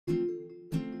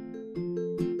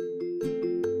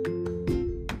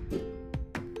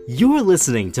You're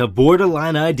listening to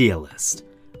Borderline Idealist.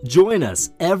 Join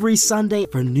us every Sunday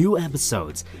for new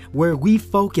episodes where we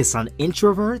focus on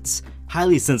introverts,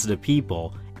 highly sensitive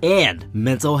people, and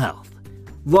mental health.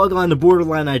 Log on to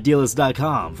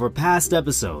BorderlineIdealist.com for past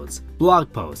episodes,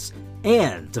 blog posts,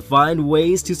 and to find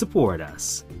ways to support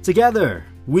us. Together,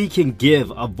 we can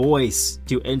give a voice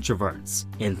to introverts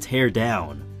and tear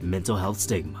down mental health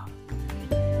stigma.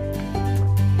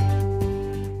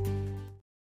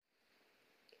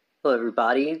 Hello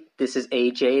everybody, this is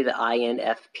AJ, the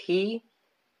INFP,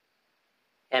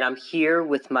 and I'm here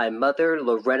with my mother,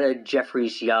 Loretta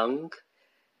Jeffries Young.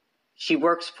 She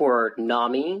works for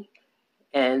NAMI,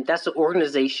 and that's an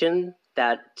organization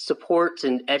that supports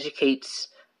and educates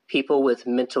people with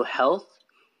mental health,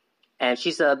 and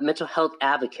she's a mental health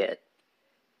advocate.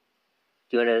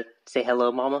 Do you want to say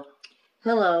hello, Mama?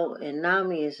 Hello, and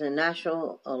NAMI is the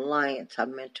National Alliance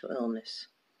on Mental Illness.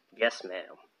 Yes,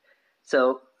 ma'am.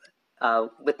 So,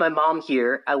 with my mom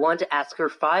here, I wanted to ask her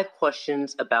 5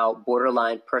 questions about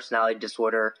borderline personality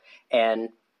disorder and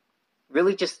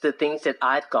really just the things that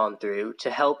I've gone through to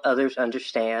help others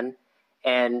understand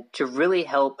and to really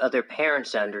help other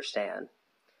parents to understand.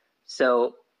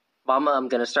 So, Mama, I'm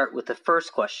going to start with the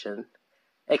first question.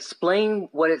 Explain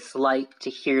what it's like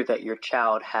to hear that your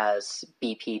child has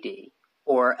BPD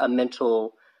or a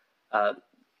mental,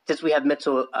 since we have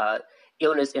mental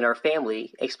illness in our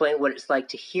family, explain what it's like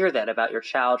to hear that about your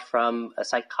child from a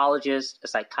psychologist, a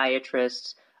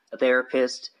psychiatrist, a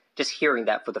therapist, just hearing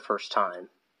that for the first time.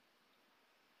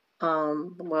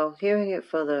 Well, hearing it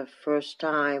for the first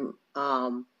time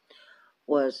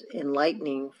was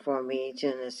enlightening for me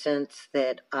in the sense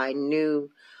that I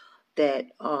knew that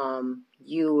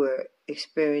you were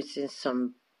experiencing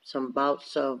some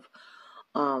bouts of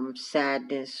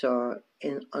sadness or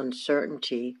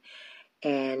uncertainty,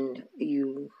 and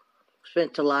you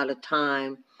spent a lot of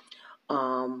time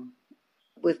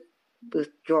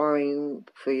withdrawing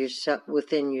for yourself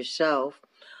within yourself.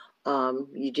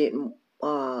 You didn't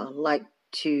like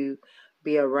to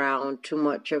be around too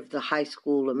much of the high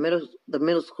school or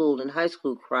middle school and high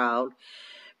school crowd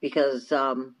because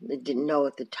they didn't know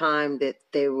at the time that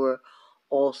they were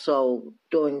also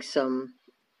doing some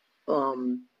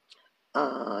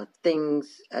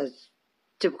things as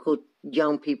typical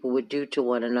young people would do to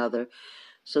one another.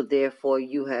 So therefore,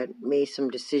 you had made some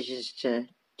decisions to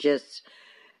just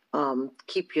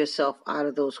keep yourself out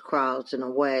of those crowds in a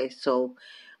way. So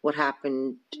what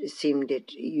happened, it seemed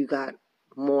that you got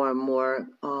more and more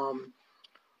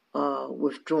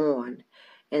withdrawn.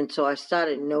 And so I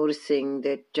started noticing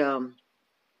that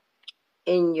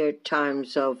in your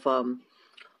times of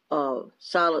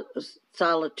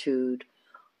solitude,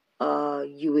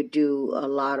 you would do a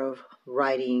lot of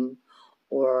writing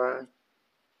or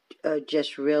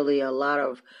just really a lot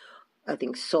of, I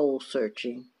think, soul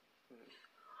searching.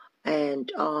 And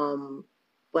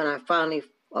when I finally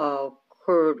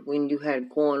heard when you had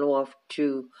gone off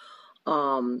to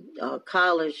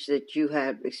college that you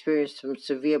had experienced some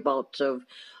severe bouts of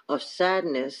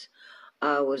sadness,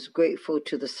 I was grateful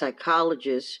to the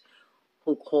psychologist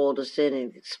who called us in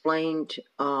and explained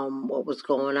what was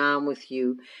going on with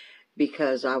you,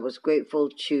 because I was grateful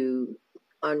to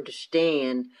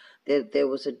understand that there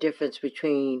was a difference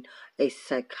between a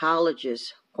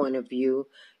psychologist's point of view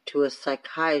to a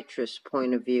psychiatrist's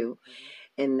point of view.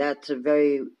 Mm-hmm. And that's a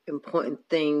very important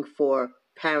thing for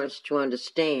parents to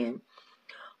understand,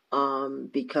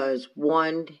 because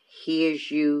one hears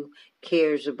you,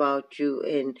 cares about you,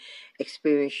 and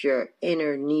experience your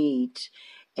inner needs.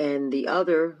 And the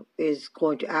other is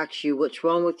going to ask you what's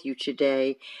wrong with you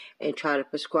today and try to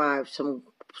prescribe some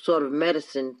sort of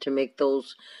medicine to make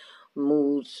those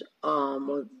moods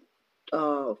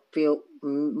feel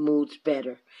moods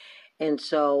better. And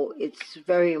so it's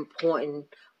very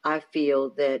important, I feel,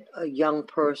 that a young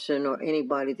person or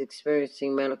anybody that's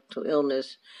experiencing mental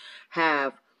illness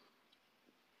have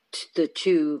the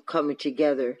two coming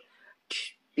together,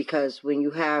 because when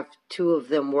you have two of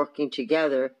them working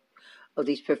together, of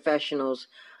these professionals,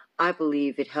 I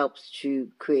believe it helps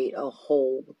to create a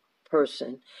whole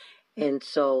person. And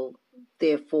so,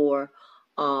 therefore,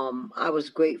 I was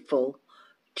grateful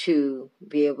to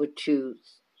be able to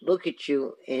look at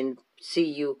you and see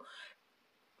you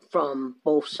from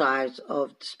both sides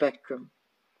of the spectrum.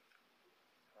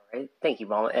 All right. Thank you,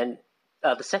 Mama. And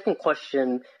the second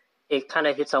question, it kind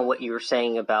of hits on what you were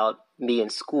saying about me in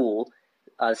school.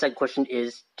 The second question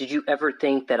is, did you ever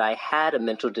think that I had a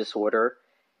mental disorder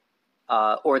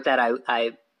or that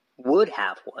I would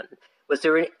have one? Was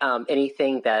there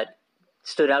anything that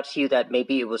stood out to you that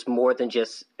maybe it was more than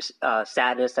just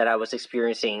sadness, that I was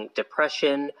experiencing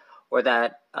depression or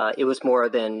that it was more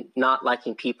than not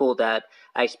liking people that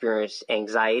I experienced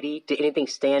anxiety? Did anything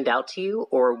stand out to you,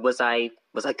 or was I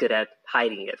good at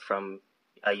hiding it from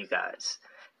you guys?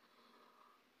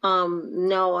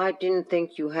 No, I didn't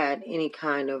think you had any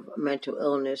kind of mental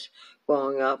illness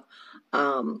growing up.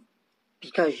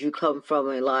 Because you come from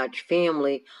a large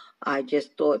family, I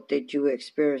just thought that you were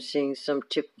experiencing some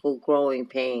typical growing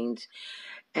pains.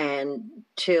 And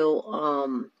till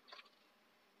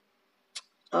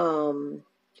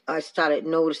I started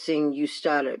noticing you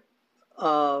started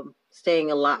staying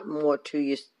a lot more to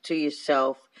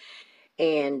yourself,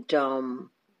 and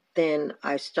then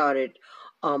I started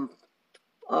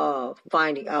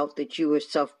finding out that you were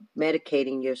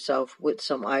self-medicating yourself with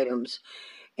some items.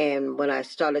 And when I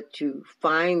started to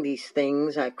find these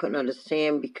things, I couldn't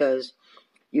understand because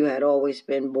you had always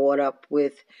been brought up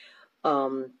with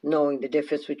knowing the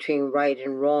difference between right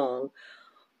and wrong.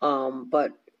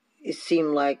 But it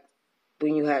seemed like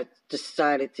when you had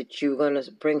decided that you were going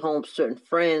to bring home certain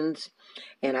friends,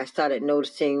 and I started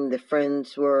noticing the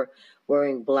friends were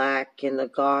wearing black in the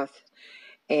goth,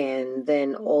 and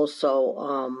then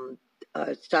also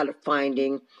I started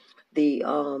finding the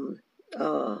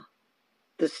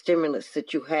stimulus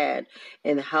that you had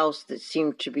in the house that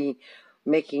seemed to be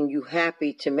making you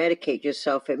happy to medicate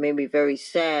yourself. It made me very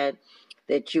sad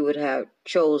that you would have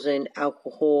chosen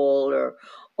alcohol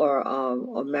or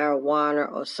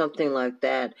marijuana or something like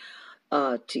that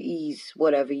to ease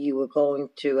whatever you were going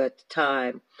through at the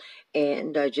time.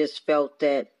 And I just felt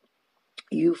that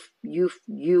you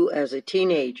as a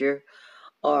teenager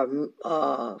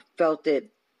felt that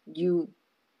you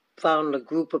found a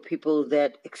group of people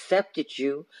that accepted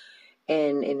you,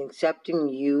 and in accepting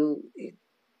you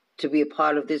to be a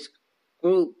part of this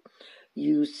group,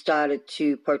 you started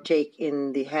to partake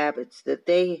in the habits that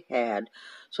they had.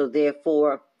 So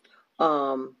therefore,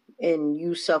 and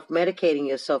you self-medicating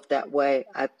yourself that way,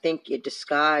 I think it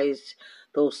disguised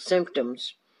those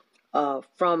symptoms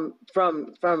from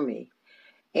me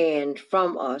and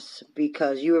from us,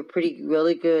 because you were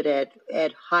really good at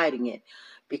hiding it.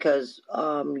 Because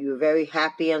you were very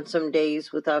happy on some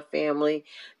days with our family,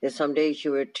 and some days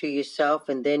you were to yourself,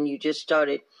 and then you just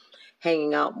started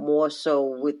hanging out more so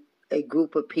with a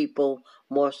group of people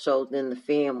more so than the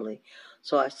family.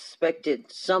 So I suspected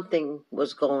something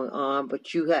was going on,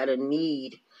 but you had a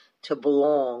need to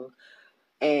belong,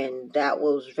 and that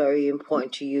was very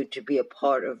important to you, to be a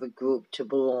part of a group, to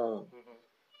belong.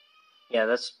 Yeah,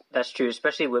 that's true,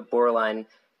 especially with borderline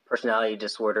personality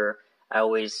disorder. I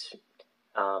always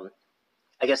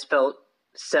I guess felt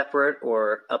separate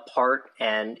or apart,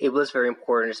 and it was very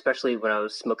important, especially when I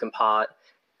was smoking pot.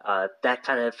 That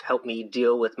kind of helped me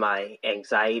deal with my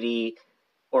anxiety,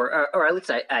 or at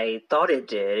least I thought it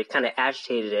did. It kind of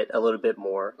agitated it a little bit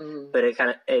more, but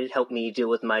it helped me deal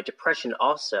with my depression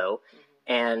also.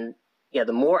 And yeah,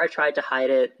 the more I tried to hide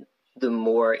it, the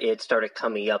more it started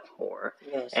coming up more.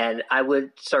 Yes. And I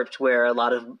would start to wear a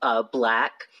lot of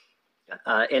black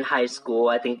in high school.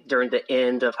 I think during the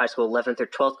end of high school, 11th or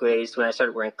 12th grades, when I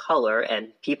started wearing color,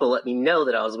 and people let me know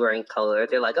that I was wearing color.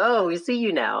 They're like, "Oh, we see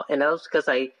you now." And that was because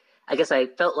I guess I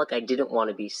felt like I didn't want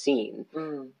to be seen.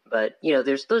 But,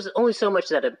 there's only so much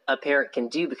that a parent can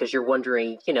do, because you're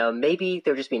wondering, maybe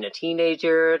they're just being a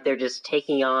teenager. They're just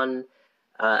taking on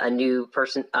a new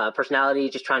personality,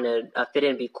 just trying to fit in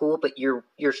and be cool. But you're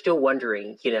still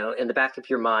wondering, in the back of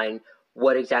your mind,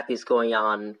 what exactly is going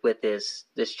on with this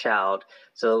child.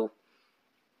 So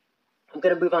I'm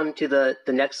going to move on to the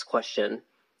next question.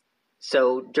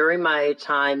 So during my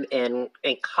time in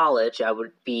college, I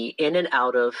would be in and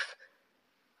out of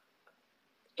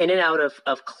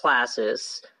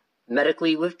classes,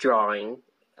 medically withdrawing,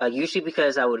 usually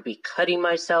because I would be cutting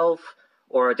myself,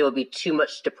 or there would be too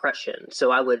much depression.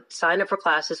 So I would sign up for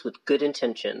classes with good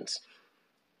intentions,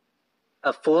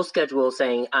 a full schedule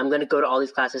saying, I'm going to go to all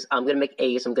these classes, I'm going to make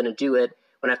A's, I'm going to do it.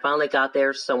 When I finally got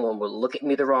there, someone would look at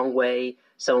me the wrong way,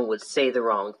 someone would say the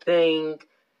wrong thing,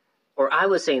 or I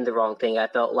was saying the wrong thing, I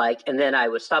felt like, and then I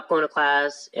would stop going to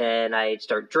class, and I'd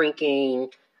start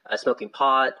drinking, smoking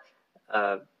pot,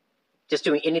 just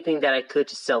doing anything that I could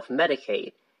to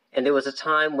self-medicate. And there was a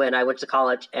time when I went to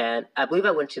college, and I believe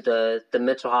I went to the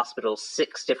mental hospital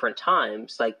 6 different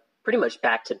times, like pretty much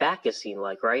back to back, it seemed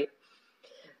like, right?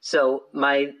 So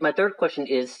my third question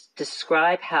is,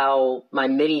 describe how my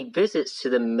many visits to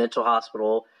the mental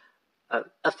hospital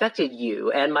affected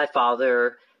you and my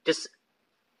father, just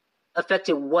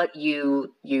affected what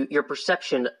your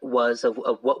perception was of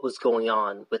what was going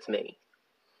on with me.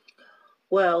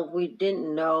 Well, we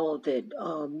didn't know that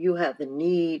you had the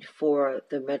need for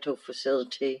the mental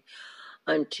facility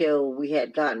until we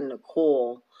had gotten a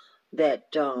call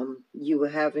that you were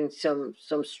having some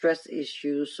stress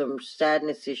issues, some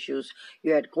sadness issues.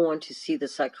 You had gone to see the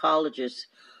psychologist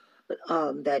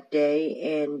that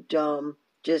day, and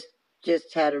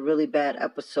just had a really bad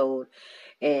episode,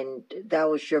 and that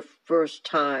was your first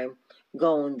time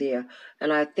going there.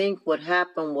 And I think what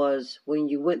happened was when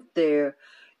you went there,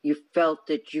 you felt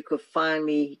that you could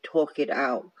finally talk it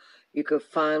out. You could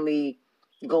finally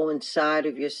go inside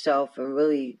of yourself and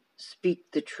really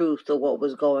speak the truth of what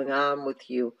was going on with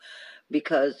you.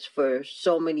 Because for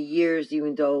so many years,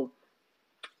 even though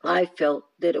I felt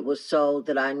that it was so,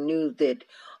 that I knew that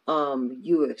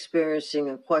you were experiencing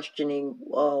and questioning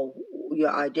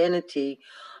your identity,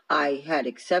 I had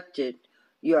accepted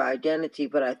your identity.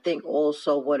 But I think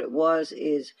also what it was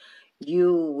is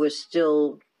you were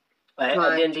still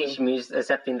I didn't think she was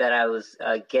accepting that I was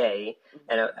gay,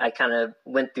 and I kind of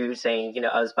went through saying,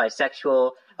 I was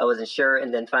bisexual. I wasn't sure,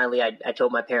 and then finally I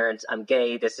told my parents I'm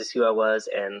gay. This is who I was,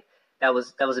 and that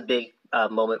was a big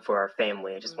moment for our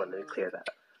family. I just wanted to clear that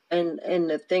up. And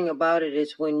the thing about it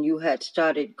is, when you had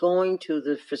started going to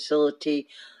the facility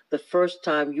the first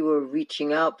time, you were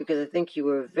reaching out because I think you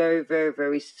were very, very,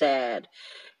 very sad,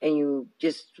 and you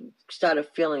just started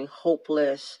feeling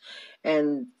hopeless.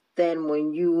 And then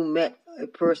when you met a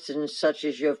person such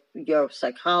as your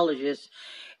psychologist,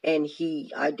 and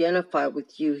he identified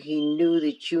with you, he knew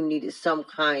that you needed some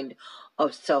kind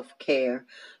of self-care.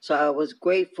 So I was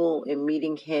grateful in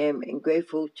meeting him and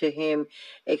grateful to him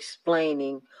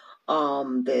explaining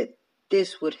that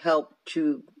this would help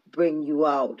to bring you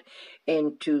out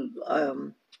and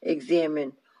to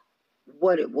examine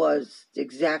what it was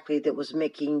exactly that was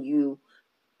making you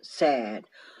sad.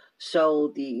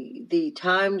 So the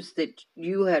times that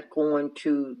you had gone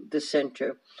to the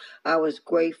center, I was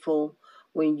grateful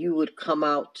when you would come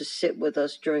out to sit with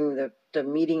us during the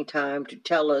meeting time to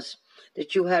tell us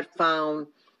that you had found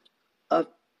a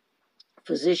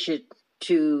physician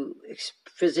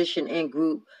and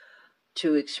group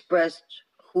to express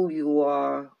who you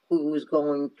are, who was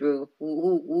going through,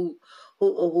 who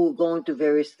were going through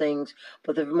various things.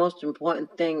 But the most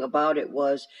important thing about it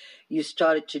was you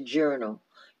started to journal.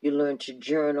 You learned to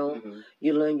journal. Mm-hmm.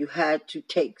 You learned you had to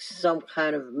take some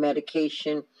kind of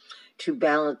medication to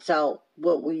balance out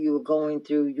what you were going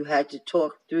through. You had to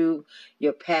talk through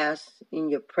your past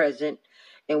and your present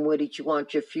and what did you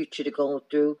want your future to go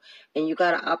through. And you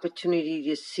got an opportunity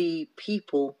to see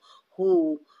people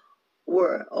who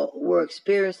were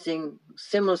experiencing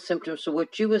similar symptoms to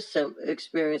what you were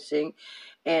experiencing.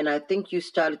 And I think you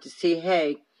started to see,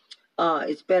 hey,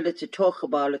 it's better to talk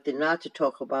about it than not to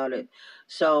talk about it.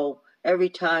 So every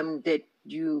time that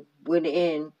you went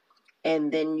in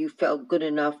and then you felt good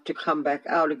enough to come back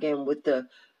out again with the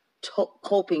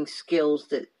coping skills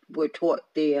that were taught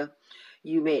there,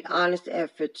 you made honest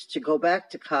efforts to go back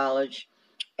to college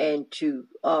and to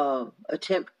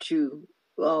attempt to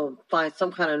find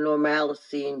some kind of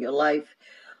normalcy in your life.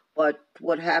 But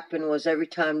what happened was every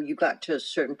time you got to a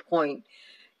certain point,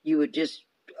 you would just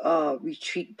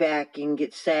retreat back and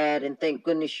get sad, and thank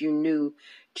goodness you knew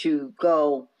to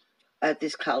go at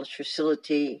this college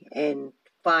facility and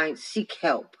seek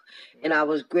help. And I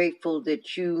was grateful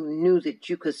that you knew that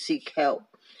you could seek help.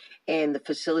 And the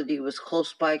facility was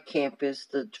close by campus.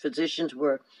 The physicians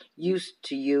were used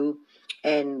to you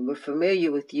and were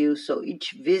familiar with you. So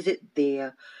each visit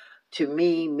there, to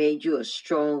me, made you a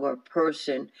stronger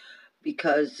person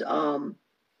because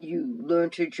you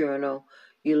learned to journal.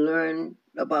 You learned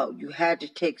about you had to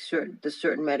take certain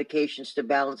medications to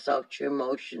balance out your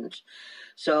emotions.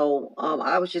 So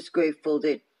I was just grateful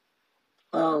that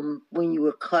when you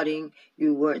were cutting,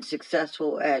 you weren't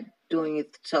successful at doing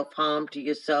self-harm to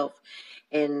yourself.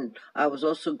 And I was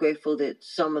also grateful that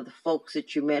some of the folks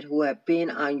that you met who have been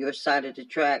on your side of the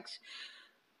tracks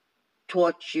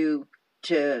taught you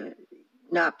to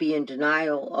not be in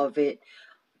denial of it,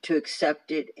 to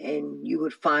accept it, and you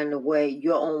would find a way,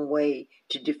 your own way,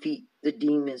 to defeat the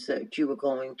demons that you were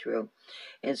going through.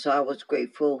 And so I was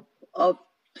grateful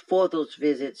for those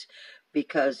visits,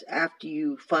 because after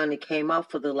you finally came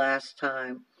out for the last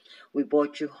time, we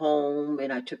brought you home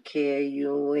and I took care of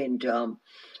you and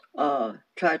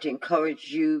tried to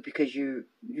encourage you, because you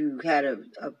had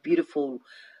a beautiful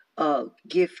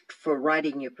gift for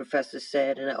writing, your professor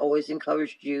said, and I always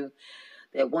encouraged you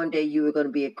that one day you were going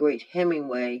to be a great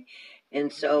Hemingway.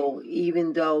 And so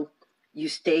even though you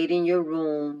stayed in your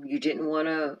room, you didn't want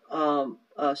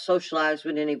to socialize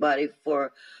with anybody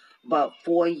for about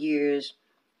 4 years,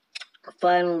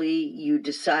 finally you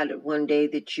decided one day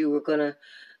that you were going to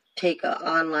take an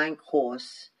online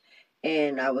course.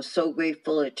 And I was so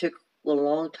grateful. It took a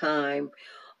long time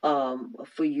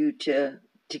for you to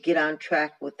to get on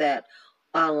track with that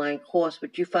online course,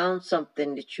 but you found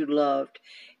something that you loved,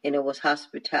 and it was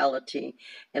hospitality.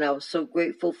 And I was so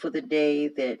grateful for the day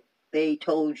that they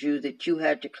told you that you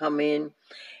had to come in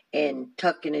and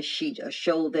tuck in a sheet or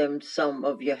show them some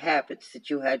of your habits that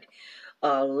you had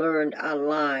learned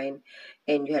online,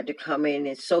 and you had to come in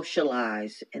and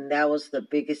socialize. And that was the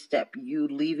biggest step, you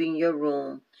leaving your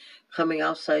room, coming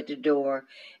outside the door,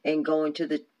 and going to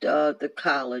the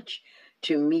college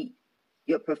to meet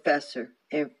your professor.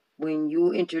 And when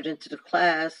you entered into the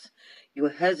class, you were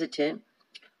hesitant,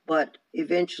 but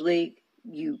eventually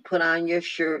you put on your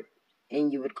shirt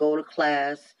and you would go to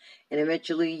class, and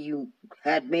eventually you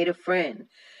had made a friend,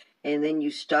 and then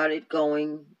you started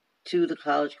going to the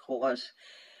college course.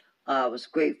 I was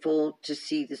grateful to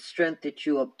see the strength that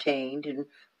you obtained, and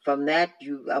from that,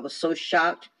 I was so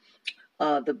shocked.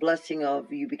 The blessing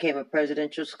of you became a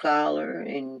presidential scholar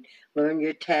and learned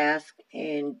your task,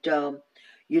 and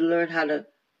you learned how to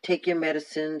take your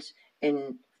medicines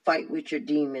and fight with your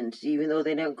demons, even though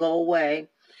they didn't go away.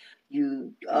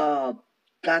 You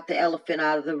got the elephant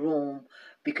out of the room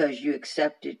because you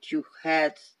accepted you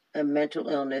had a mental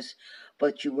illness,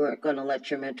 but you weren't going to let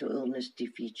your mental illness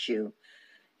defeat you.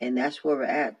 And that's where we're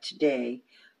at today,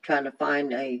 trying to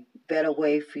find a better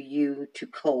way for you to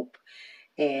cope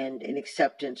and an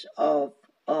acceptance of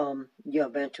your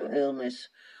mental illness,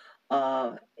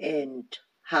 and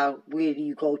where do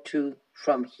you go to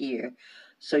from here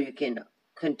so you can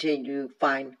continue to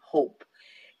find hope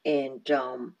and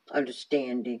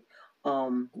understanding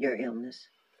your illness.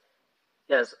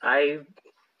 Yes, I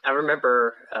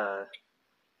remember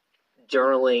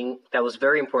journaling. That was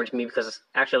very important to me because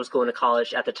actually I was going to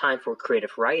college at the time for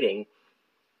creative writing,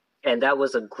 and that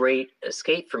was a great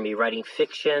escape for me, writing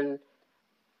fiction,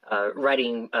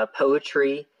 writing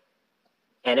poetry.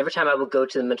 And every time I would go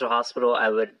to the mental hospital, I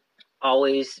would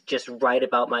always just write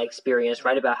about my experience,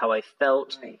 write about how I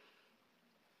felt. Right.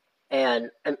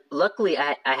 And luckily,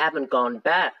 I haven't gone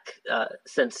back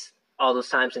since all those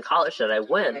times in college that I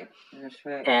went. Right. That's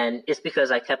right. And it's because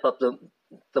I kept up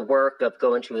the work of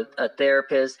going to a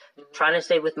therapist, trying to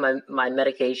stay with my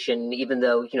medication, even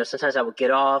though, sometimes I would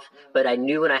get off, but I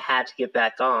knew when I had to get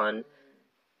back on.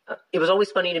 It was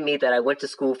always funny to me that I went to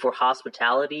school for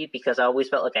hospitality because I always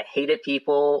felt like I hated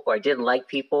people or I didn't like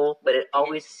people, but it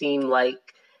always seemed like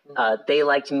they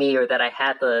liked me or that I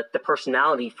had the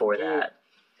personality for that.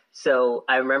 So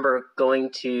I remember going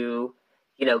to,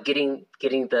 getting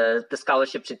the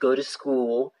scholarship to go to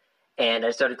school, and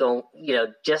I started going,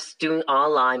 just doing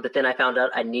online, but then I found out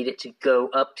I needed to go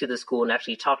up to the school and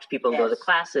actually talk to people and go to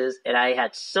classes, and I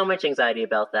had so much anxiety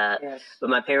about that. Yes. But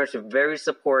my parents were very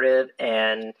supportive,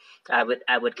 and I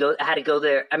would go. I had to go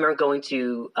there. I remember going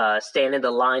to stand in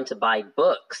the line to buy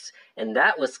books, and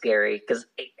that was scary because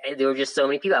there were just so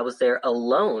many people. I was there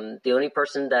alone. The only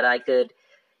person that I could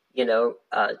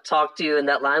talk to in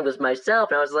that line was myself.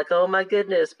 And I was like, oh my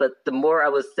goodness. But the more I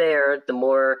was there, the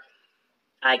more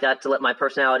I got to let my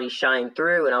personality shine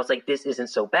through. And I was like, this isn't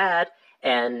so bad.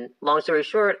 And long story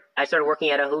short, I started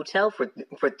working at a hotel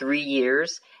for 3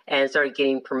 years and started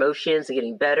getting promotions and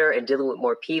getting better and dealing with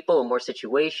more people and more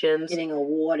situations. Getting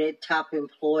awarded top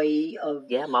employee of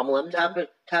Mama Lemon.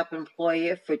 top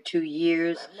employer for 2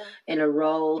 years in a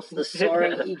row. The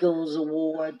Soaring Eagles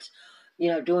Awards.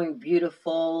 Doing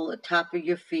beautiful, top of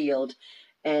your field.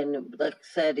 And like I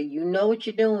said, you know what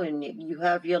you're doing. You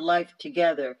have your life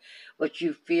together, but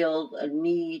you feel a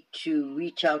need to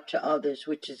reach out to others,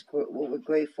 which is what we're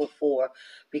grateful for,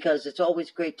 because it's always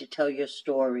great to tell your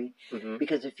story. Mm-hmm.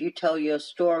 Because if you tell your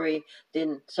story,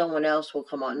 then someone else will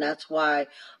come on. And that's why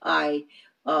I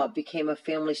became a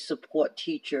family support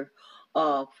teacher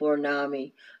for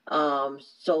NAMI,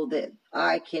 so that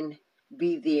I can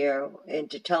be there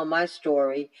and to tell my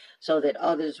story so that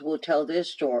others will tell their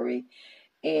story.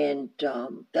 And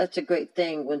that's a great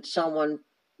thing when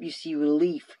you see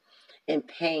relief in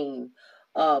pain,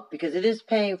 because it is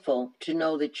painful to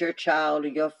know that your child or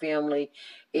your family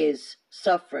is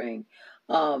suffering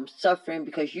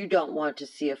because you don't want to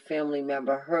see a family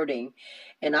member hurting.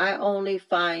 And I only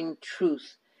find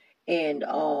truth in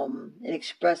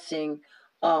expressing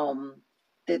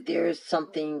that there is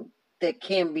something that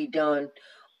can be done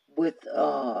with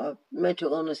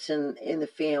mental illness in the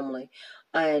family.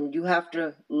 And you have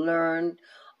to learn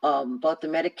about the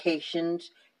medications.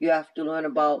 You have to learn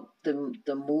about the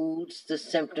moods, the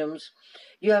symptoms.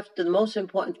 The most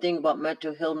important thing about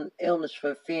mental illness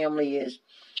for a family is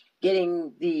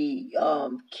getting the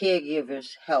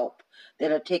caregivers help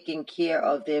that are taking care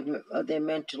of their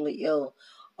mentally ill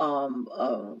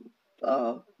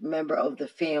member of the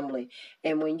family.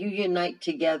 And when you unite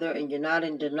together and you're not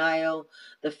in denial,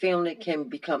 the family can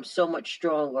become so much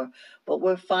stronger. But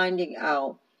we're finding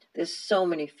out there's so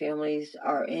many families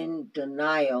are in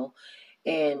denial,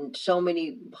 and so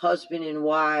many husband and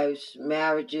wives,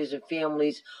 marriages and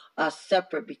families are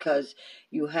separate because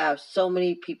you have so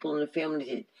many people in the family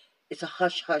that it's a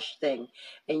hush-hush thing,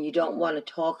 and you don't want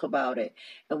to talk about it.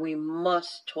 And we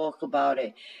must talk about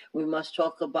it. We must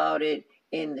talk about it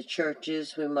in the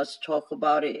churches. We must talk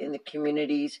about it in the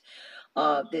communities.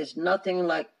 There's nothing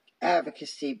like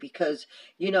advocacy because,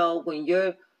 when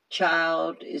your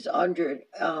child is under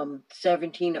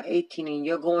 17 or 18 and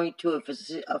you're going to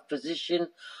a physician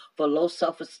for low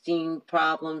self-esteem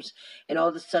problems, and all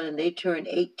of a sudden they turn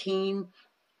 18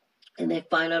 and they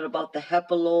find out about the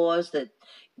HIPAA laws that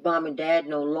mom and dad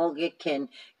no longer can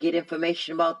get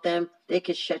information about them, they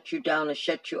can shut you down and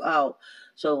shut you out.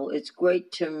 So it's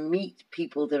great to meet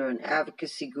people that are in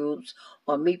advocacy groups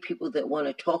or meet people that want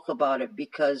to talk about it,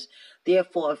 because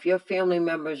therefore, if your family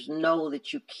members know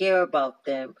that you care about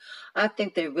them, I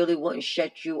think they really wouldn't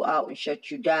shut you out and shut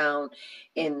you down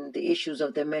in the issues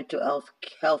of their mental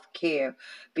health care.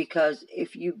 Because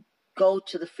if you go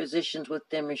to the physicians with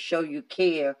them and show you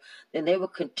care, then they will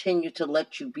continue to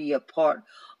let you be a part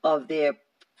of their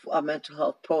mental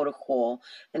health protocol.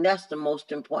 And that's the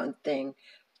most important thing,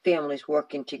 families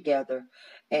working together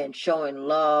and showing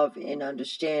love and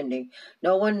understanding.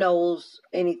 No one knows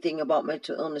anything about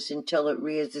mental illness until it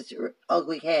rears its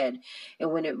ugly head.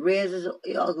 And when it rears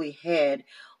its ugly head,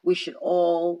 we should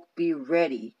all be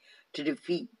ready to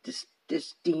defeat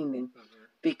this demon.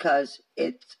 Because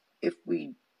if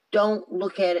we don't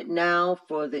look at it now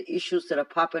for the issues that are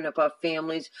popping up our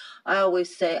families, I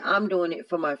always say I'm doing it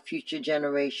for my future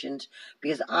generations,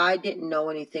 because I didn't know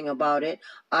anything about it.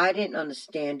 I didn't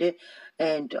understand it.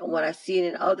 And when I see it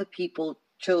in other people's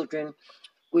children,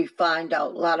 we find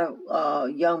out a lot of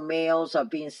young males are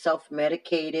being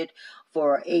self-medicated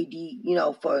for AD,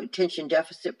 for attention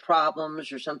deficit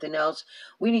problems or something else.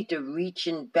 We need to reach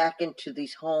back into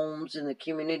these homes and the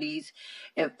communities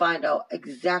and find out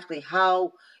exactly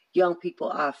how young people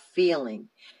are feeling.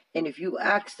 And if you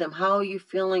ask them, how are you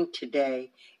feeling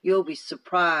today, you'll be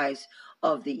surprised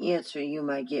of the answer you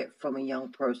might get from a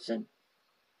young person.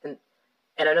 And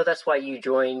I know that's why you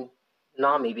joined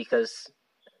NAMI, because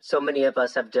so many of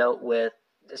us have dealt with,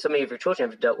 so many of your children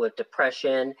have dealt with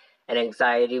depression and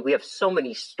anxiety. We have so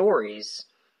many stories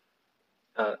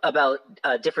about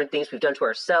different things we've done to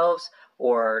ourselves,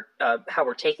 or how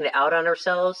we're taking it out on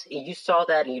ourselves. And you saw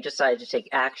that and you decided to take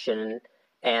action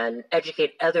and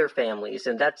educate other families.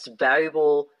 And that's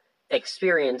valuable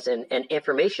experience and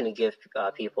information to give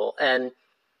people. And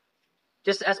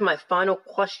just as my final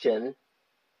question,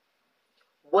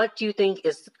 what do you think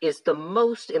is the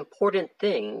most important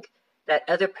thing that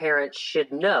other parents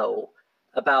should know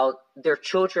about their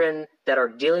children that are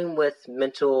dealing with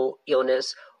mental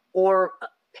illness, or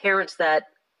parents that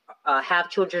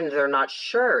have children that are not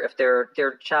sure if their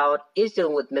child is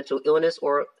dealing with mental illness,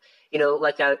 or,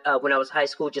 like when I was in high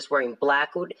school, just wearing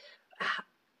black?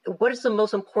 What is the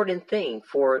most important thing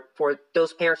for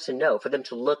those parents to know, for them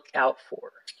to look out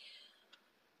for?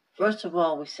 First of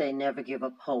all, we say never give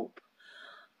up hope.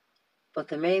 But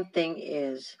the main thing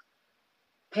is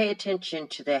pay attention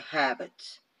to their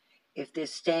habits. If they're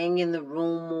staying in the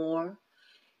room more,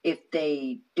 if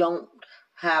they don't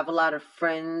have a lot of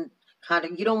friends,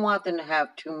 you don't want them to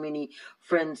have too many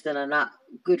friends that are not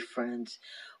good friends.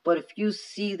 But if you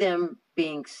see them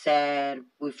being sad,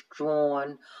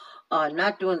 withdrawn,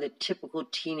 not doing the typical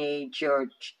teenage or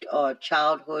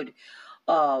childhood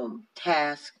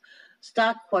task,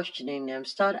 start questioning them.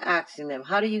 Start asking them,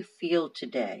 how do you feel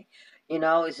today?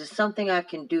 Is there something I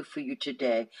can do for you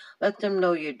today? Let them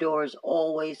know your door is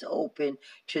always open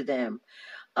to them.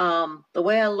 The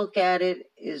way I look at it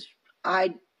is,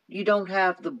 you don't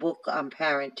have the book on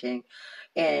parenting.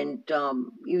 And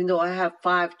even though I have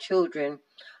 5 children,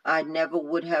 I never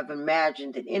would have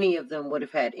imagined that any of them would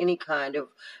have had any kind of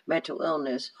mental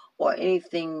illness or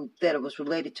anything that was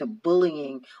related to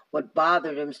bullying would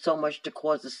bother them so much to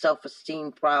cause a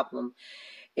self-esteem problem.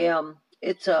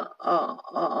 It's a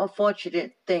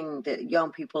unfortunate thing that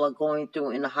young people are going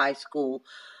through in the high school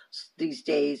these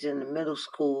days, in the middle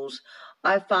schools.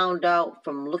 I found out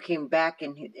from looking back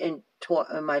in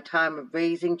my time of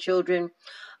raising children,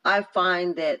 I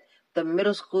find that the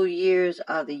middle school years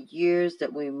are the years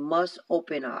that we must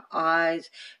open our eyes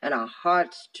and our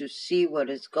hearts to see what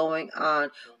is going on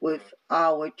with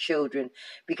our children,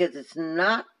 because it's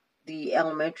not the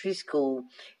elementary school.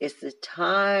 It's the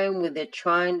time when they're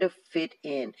trying to fit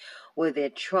in, where they're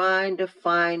trying to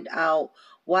find out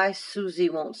Why Susie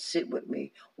won't sit with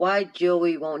me? Why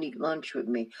Joey won't eat lunch with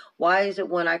me? Why is it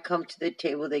when I come to the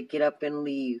table they get up and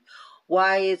leave?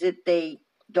 Why is it they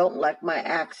don't like my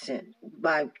accent?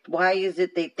 Why is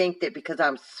it they think that because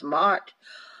I'm smart,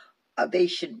 they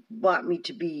should want me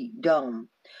to be dumb?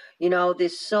 You know,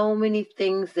 there's so many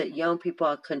things that young people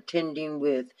are contending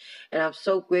with. And I'm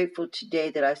so grateful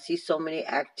today that I see so many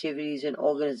activities and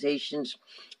organizations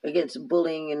against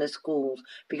bullying in the schools,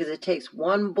 because it takes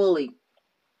one bully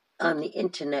on the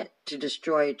internet to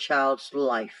destroy a child's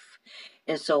life.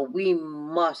 And so we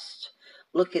must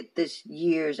look at this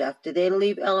years after they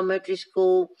leave elementary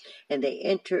school and they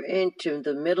enter into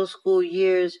the middle school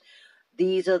years.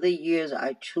 These are the years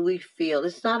I truly feel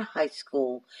it's not high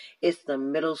school, it's the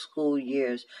middle school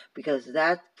years, because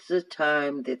that's the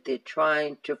time that they're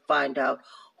trying to find out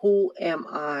who am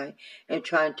I and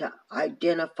trying to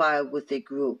identify with a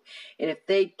group. And if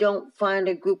they don't find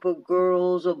a group of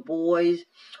girls or boys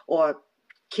or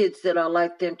kids that are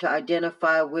like them to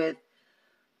identify with,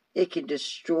 it can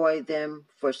destroy them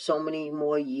for so many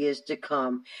more years to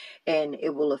come. And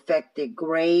it will affect their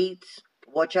grades.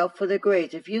 Watch out for the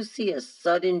grades. If you see a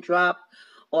sudden drop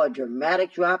or a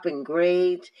dramatic drop in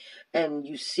grades and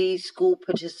you see school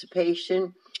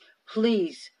participation,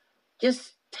 please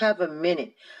just have a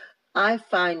minute. I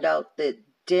find out that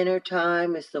dinner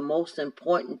time is the most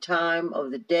important time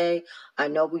of the day. I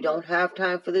know we don't have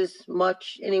time for this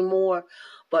much anymore,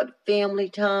 but family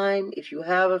time, if you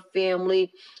have a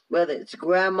family, whether it's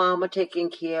grandmama taking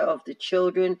care of the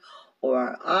children or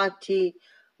our auntie,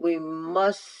 we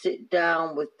must sit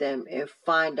down with them and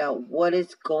find out what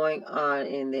is going on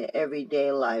in their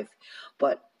everyday life.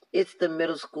 But it's the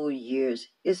middle school years,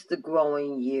 it's the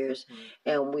growing years,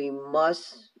 and we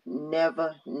must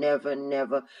never, never,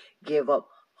 never give up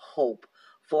hope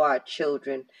for our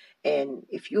children. And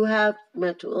if you have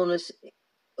mental illness,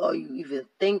 or you even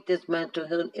think there's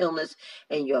mental illness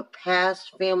in your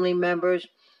past family members,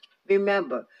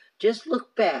 remember, just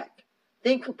look back.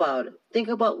 Think about it. Think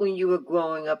about when you were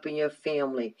growing up in your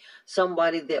family,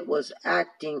 somebody that was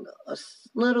acting a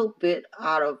little bit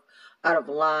out of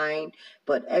line,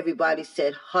 but everybody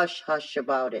said hush hush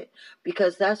about it,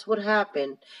 because that's what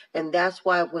happened. And that's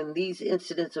why when these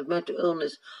incidents of mental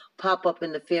illness pop up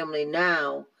in the family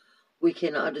now, we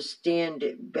can understand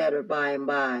it better by and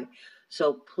by.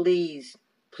 So please,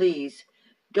 please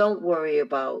don't worry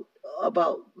about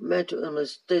mental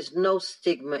illness. There's no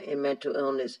stigma in mental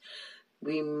illness.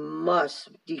 We must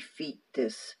defeat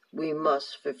this. We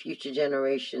must, for future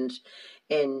generations,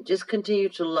 and just continue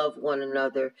to love one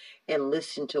another and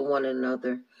listen to one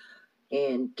another.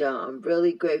 And I'm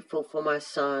really grateful for my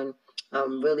son.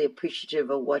 I'm really appreciative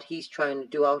of what he's trying to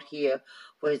do out here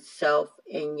for himself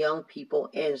and young people,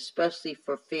 and especially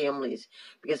for families,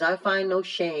 because I find no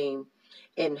shame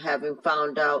in having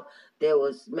found out there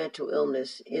was mental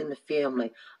illness in the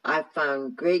family. I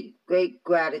found great, great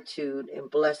gratitude and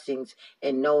blessings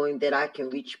in knowing that I can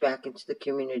reach back into the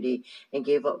community and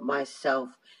give up myself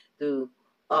through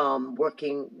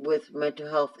working with mental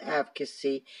health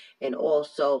advocacy, and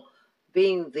also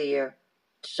being there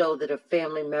so that a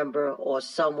family member or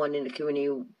someone in the community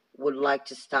would like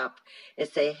to stop and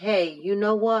say, hey, you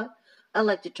know what? I'd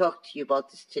like to talk to you about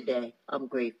this today. I'm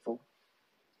grateful.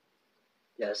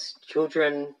 Yes,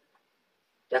 children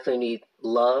definitely need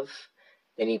love.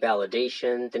 They need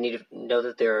validation. They need to know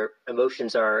that their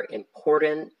emotions are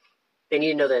important. They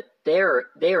need to know that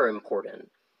they're important.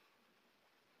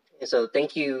 And so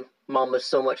thank you, Mama,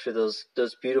 so much for those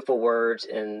beautiful words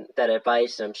and that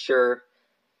advice. I'm sure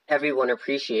everyone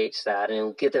appreciates that, and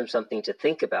it'll give them something to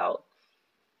think about.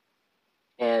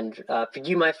 And for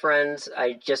you, my friends,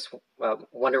 I just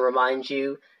want to remind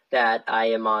you that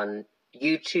I am on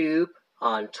YouTube,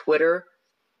 on Twitter.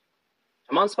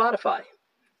 I'm on Spotify.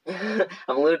 I'm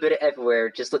a little bit everywhere.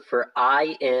 Just look for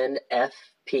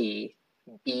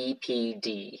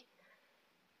INFPBPD.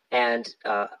 And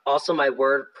also my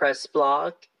WordPress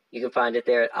blog. You can find it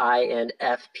there at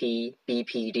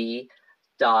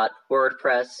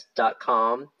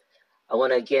infpbpd.wordpress.com. I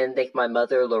want to again thank my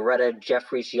mother, Loretta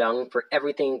Jeffries Young, for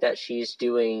everything that she's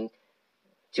doing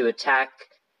to attack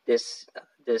this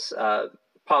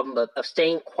problem of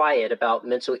staying quiet about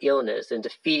mental illness and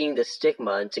defeating the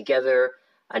stigma. And together,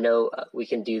 I know we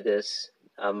can do this,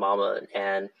 Mama.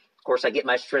 And of course, I get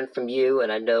my strength from you,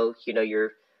 and I know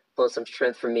you're pulling some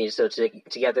strength from me. So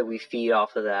together we feed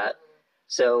off of that.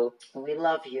 So we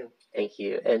love you. Thank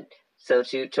you. And so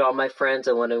to all my friends,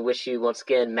 I want to wish you once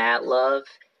again mad love.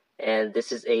 And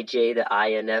this is AJ, the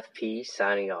INFP,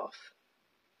 signing off.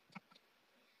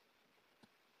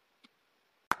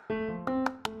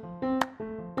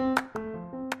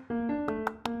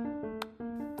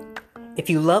 If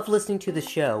you love listening to the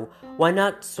show, why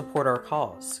not support our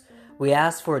cause? We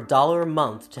ask for $1 a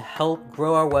month to help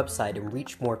grow our website and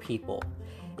reach more people.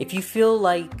 If you feel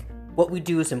like what we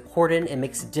do is important and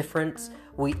makes a difference,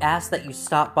 we ask that you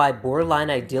stop by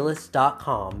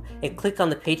borderlineidealist.com and click on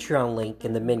the Patreon link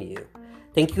in the menu.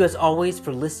 Thank you as always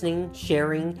for listening,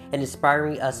 sharing, and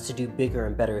inspiring us to do bigger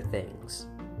and better things.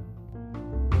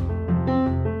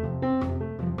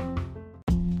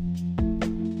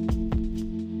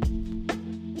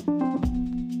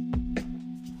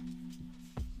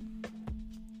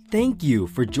 Thank you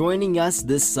for joining us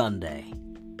this Sunday.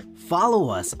 Follow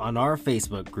us on our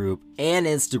Facebook group and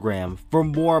Instagram for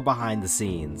more behind the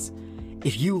scenes.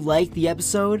 If you liked the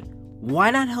episode, why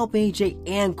not help AJ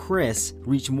and Chris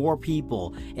reach more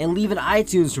people and leave an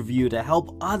iTunes review to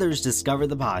help others discover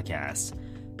the podcast?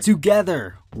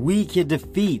 Together, we can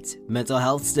defeat mental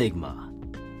health stigma.